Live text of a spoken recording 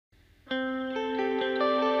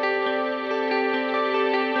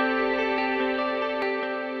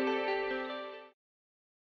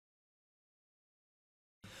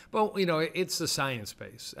Well, you know, it's the science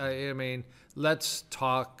base. I mean, let's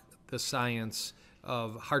talk the science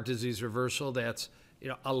of heart disease reversal. That's, you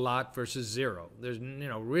know, a lot versus zero. There's, you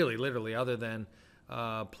know, really, literally, other than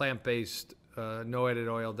plant-based, no-added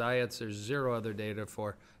oil diets, there's zero other data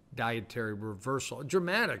for dietary reversal. A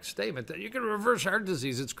dramatic statement that you can reverse heart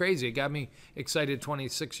disease. It's crazy. It got me excited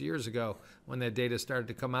 26 years ago when that data started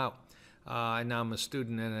to come out. And now I'm a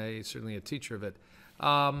student and certainly a teacher of it.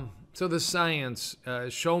 So the science,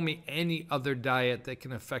 show me any other diet that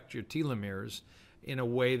can affect your telomeres in a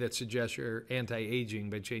way that suggests you're anti-aging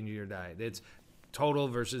by changing your diet. It's total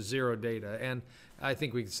versus zero data. And I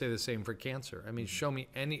think we can say the same for cancer. I mean, show me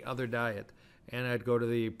any other diet, and I'd go to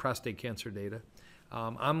the prostate cancer data.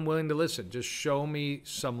 I'm willing to listen. Just show me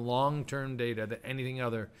some long-term data that anything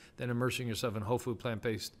other than immersing yourself in whole food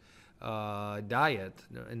plant-based diet,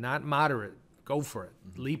 and not moderate. Go for it.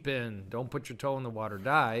 Leap in. Don't put your toe in the water.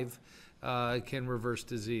 Dive. Can reverse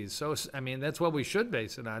disease. So, I mean, that's what we should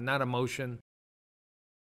base it on, not emotion.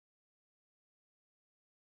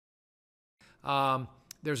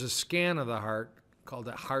 There's a scan of the heart called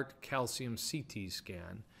a heart calcium CT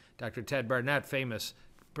scan. Dr. Ted Barnett, famous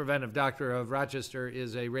preventive doctor of Rochester,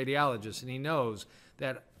 is a radiologist, and he knows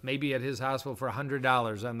that maybe at his hospital for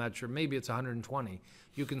 $100, I'm not sure, maybe it's $120,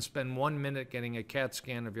 you can spend 1 minute getting a CAT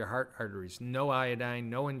scan of your heart arteries. No iodine,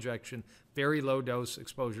 no injection, very low dose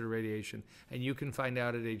exposure to radiation, and you can find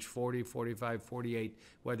out at age 40, 45, 48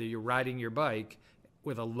 whether you're riding your bike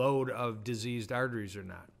with a load of diseased arteries or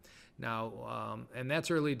not. Now, and that's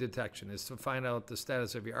early detection, is to find out the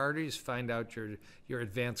status of your arteries, find out your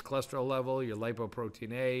advanced cholesterol level, your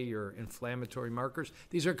lipoprotein A, your inflammatory markers.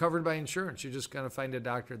 These are covered by insurance. You're just going to find a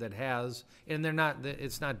doctor that has, and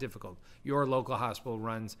it's not difficult. Your local hospital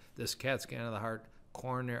runs this CAT scan of the heart,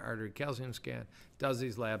 coronary artery calcium scan, does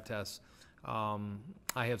these lab tests. I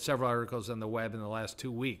have several articles on the web in the last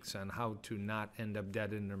 2 weeks on how to not end up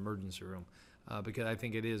dead in an emergency room. Because I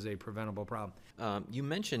think it is a preventable problem. You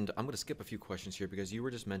mentioned, I'm going to skip a few questions here because you were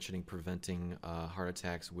just mentioning preventing heart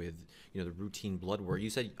attacks with, you know, the routine blood work. You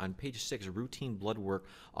said on page 6, routine blood work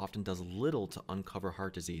often does little to uncover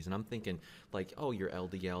heart disease. And I'm thinking, like, oh, your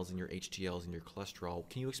LDLs and your HDLs and your cholesterol.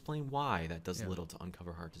 Can you explain why that does little to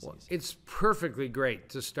uncover heart disease? Well, it's perfectly great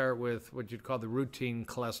to start with what you'd call the routine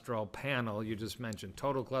cholesterol panel you just mentioned.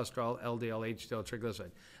 Total cholesterol, LDL, HDL,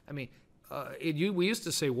 triglyceride. I mean, we used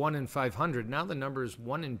to say 1 in 500. Now the number is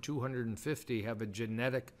 1 in 250 have a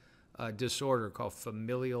genetic disorder called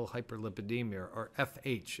familial hyperlipidemia, or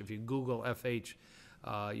FH. If you Google FH,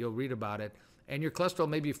 you'll read about it. And your cholesterol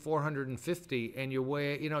may be 450, and you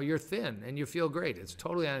weigh, you know, you're thin, and you feel great. It's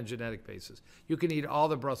totally on a genetic basis. You can eat all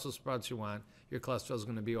the Brussels sprouts you want. Your cholesterol is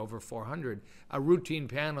going to be over 400. A routine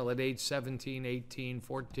panel at age 17, 18,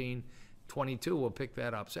 14, 22 will pick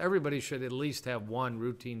that up. So everybody should at least have one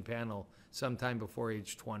routine panel sometime before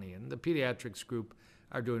age 20. And the pediatrics group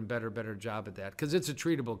are doing better job at that because it's a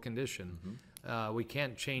treatable condition. We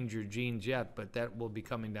can't change your genes yet, but that will be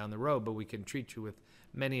coming down the road. But we can treat you with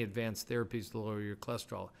many advanced therapies to lower your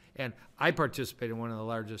cholesterol. And I participated in one of the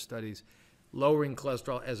largest studies. Lowering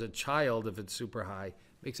cholesterol as a child, if it's super high,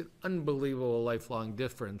 makes an unbelievable lifelong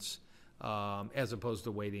difference as opposed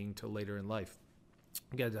to waiting till later in life.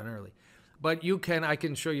 Get it done early. But I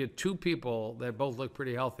can show you 2 people that both look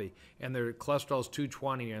pretty healthy, and their cholesterol's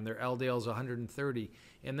 220 and their LDL's 130.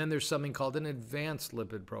 And then there's something called an advanced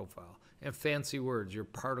lipid profile. And fancy words, your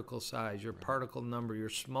particle size, your particle number, your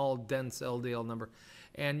small, dense LDL number.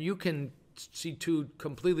 And you can see 2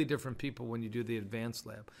 completely different people when you do the advanced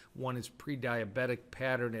lab. One is pre-diabetic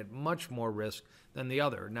pattern at much more risk than the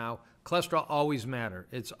other. Now, cholesterol always matter.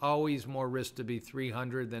 It's always more risk to be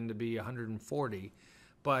 300 than to be 140.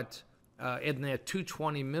 But in that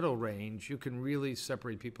 220 middle range, you can really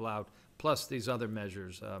separate people out, plus these other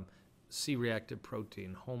measures, C-reactive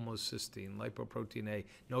protein, homocysteine, lipoprotein A.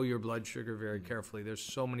 Know your blood sugar very carefully. There's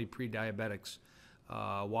so many pre-diabetics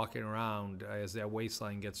walking around as that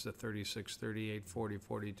waistline gets to 36, 38, 40,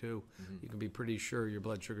 42. You can be pretty sure your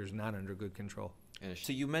blood sugar is not under good control.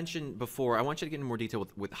 So you mentioned before, I want you to get into more detail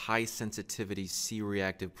with high sensitivity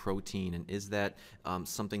C-reactive protein, and is that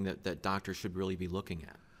something that doctors should really be looking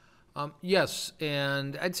at? Yes,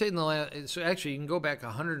 and I'd say in the last, so actually you can go back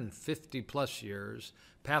 150 plus years,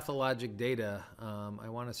 pathologic data, I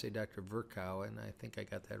want to say Dr. Virchow, and I think I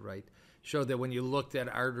got that right, showed that when you looked at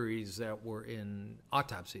arteries that were in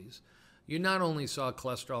autopsies, you not only saw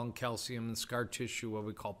cholesterol and calcium and scar tissue, what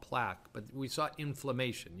we call plaque, but we saw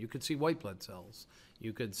inflammation. You could see white blood cells.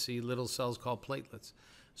 You could see little cells called platelets.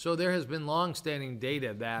 So there has been long-standing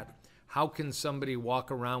data that how can somebody walk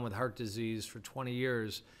around with heart disease for 20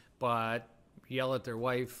 years but yell at their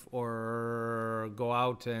wife or go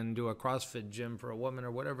out and do a CrossFit gym for a woman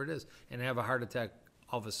or whatever it is and have a heart attack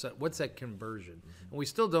all of a sudden. What's that conversion? And we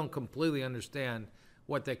still don't completely understand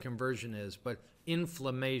what that conversion is, but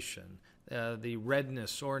inflammation, the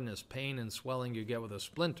redness, soreness, pain, and swelling you get with a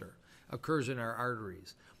splinter occurs in our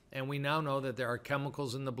arteries. And we now know that there are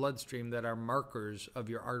chemicals in the bloodstream that are markers of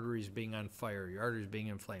your arteries being on fire, your arteries being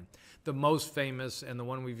inflamed. The most famous and the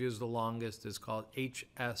one we've used the longest is called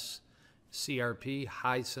HSCRP,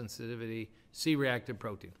 high sensitivity C-reactive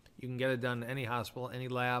protein. You can get it done in any hospital, any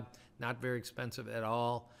lab, not very expensive at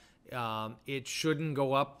all. It shouldn't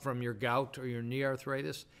go up from your gout or your knee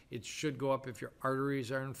arthritis. It should go up if your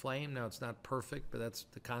arteries are inflamed. Now, it's not perfect, but that's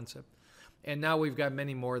the concept. And now we've got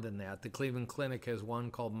many more than that. The Cleveland Clinic has one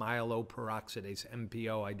called myeloperoxidase,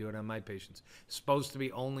 MPO. I do it on my patients. It's supposed to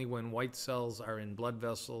be only when white cells are in blood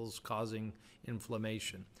vessels causing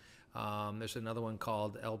inflammation. There's another one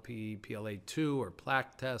called LPPLA2 or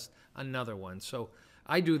plaque test, another one. So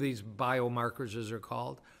I do these biomarkers, as they're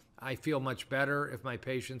called. I feel much better if my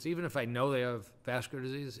patients, even if I know they have vascular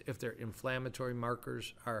disease, if their inflammatory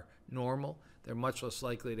markers are normal, they're much less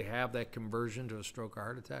likely to have that conversion to a stroke or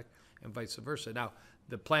heart attack, and vice versa. Now,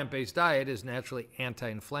 the plant-based diet is naturally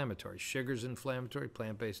anti-inflammatory. Sugar's inflammatory.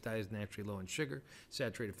 Plant-based diet is naturally low in sugar.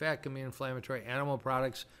 Saturated fat can be inflammatory. Animal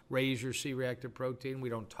products raise your C-reactive protein. We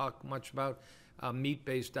don't talk much about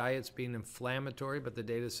meat-based diets being inflammatory, but the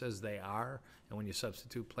data says they are. And when you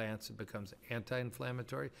substitute plants, it becomes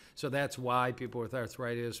anti-inflammatory. So that's why people with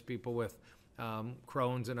arthritis, people with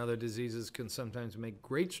Crohn's and other diseases can sometimes make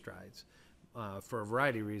great strides for a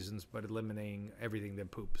variety of reasons, but eliminating everything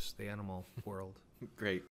that poops, the animal world.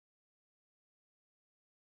 Great.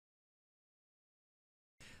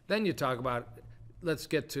 Then you talk about, let's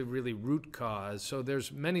get to really root cause. So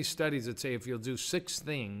there's many studies that say if you'll do 6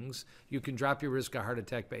 things, you can drop your risk of heart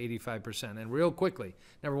attack by 85%. And real quickly,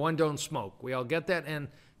 number 1, don't smoke. We all get that. And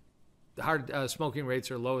smoking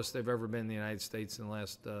rates are lowest they've ever been in the United States in the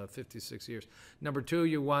last 56 years. Number 2,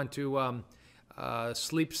 you want to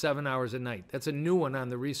sleep 7 hours a night. That's a new one on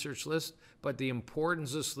the research list, but the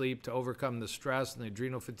importance of sleep to overcome the stress and the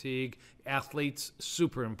adrenal fatigue, athletes,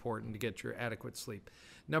 super important to get your adequate sleep.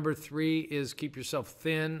 Number 3 is keep yourself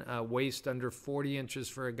thin, waist under 40 inches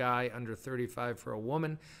for a guy, under 35 for a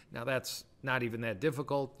woman. Now that's not even that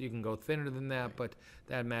difficult. You can go thinner than that, but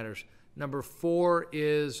that matters. Number 4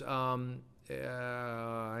 is, I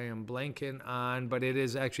am blanking on, but it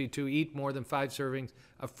is actually to eat more than 5 servings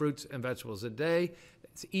of fruits and vegetables a day.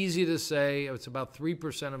 It's easy to say. It's about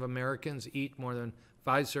 3% of Americans eat more than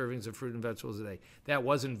 5 servings of fruit and vegetables a day. That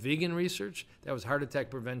wasn't vegan research. That was heart attack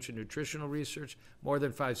prevention nutritional research, more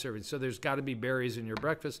than 5 servings. So there's got to be berries in your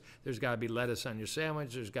breakfast. There's got to be lettuce on your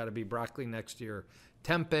sandwich. There's got to be broccoli next to your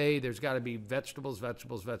tempeh. There's got to be vegetables,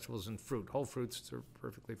 vegetables, vegetables, and fruit. Whole fruits are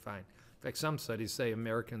perfectly fine. In fact, some studies say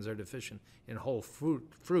Americans are deficient in whole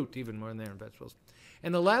fruit even more than they are in vegetables.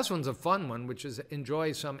 And the last one's a fun one, which is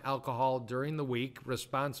enjoy some alcohol during the week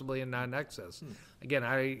responsibly and not in excess. Again,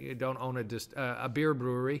 I don't own a beer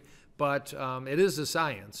brewery, but it is a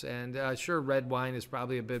science. And sure, red wine is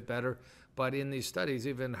probably a bit better, but in these studies,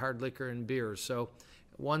 even hard liquor and beer. So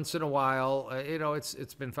once in a while,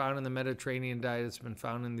 it's been found in the Mediterranean diet. It's been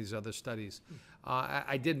found in these other studies.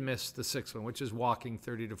 I did miss the 6th one, which is walking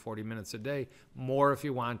 30 to 40 minutes a day. More if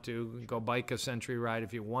you want to. Go bike a century ride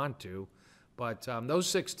if you want to. But those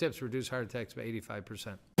 6 tips reduce heart attacks by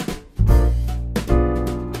 85%.